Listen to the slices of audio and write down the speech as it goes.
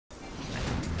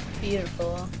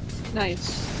Beautiful.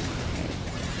 Nice.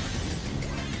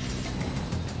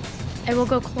 I will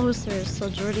go closer, so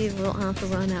Jordy will have to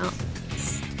run out.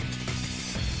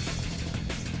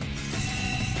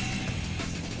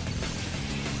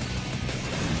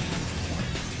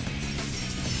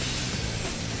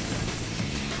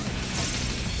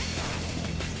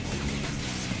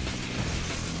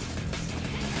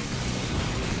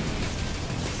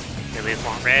 Lilies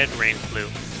want red, Rain's blue.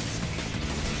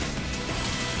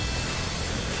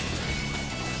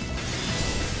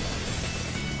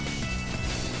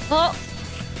 Oh!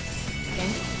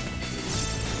 Okay.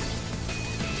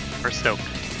 Or Stoke.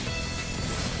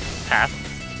 Pass.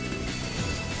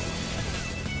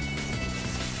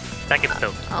 Second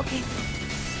Stoke. Okay.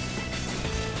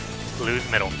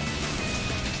 Blue's middle.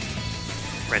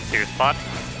 Red's to your spot.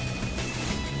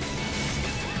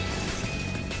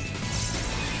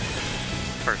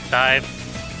 First dive.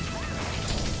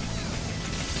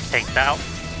 Tank's out.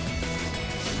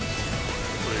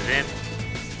 Blue's in.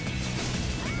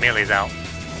 Melee's out.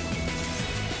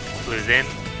 Blue's in.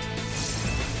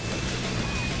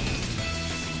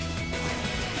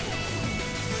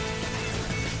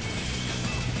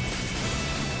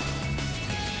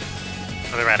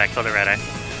 Kill the red eye, kill the red eye.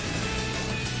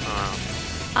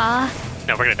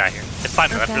 No, we're gonna die here. It's fine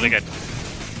though, that's really good.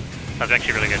 That's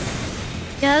actually really good.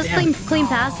 Yeah, that's clean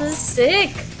passes.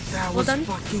 Sick! That was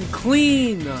fucking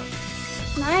clean!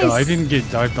 Nice. No, I didn't get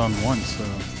dived on once, so...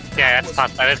 Yeah, that's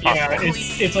possible. That is possible. Yeah,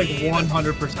 it's like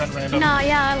 100% random. No,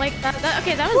 yeah, I like that.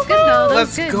 Okay, that was good though. That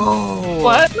was good. Go!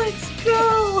 What? Let's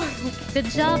go! Good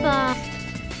job,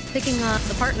 picking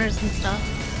the partners and stuff.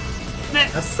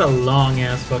 That's a long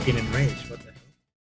ass fucking Enrage.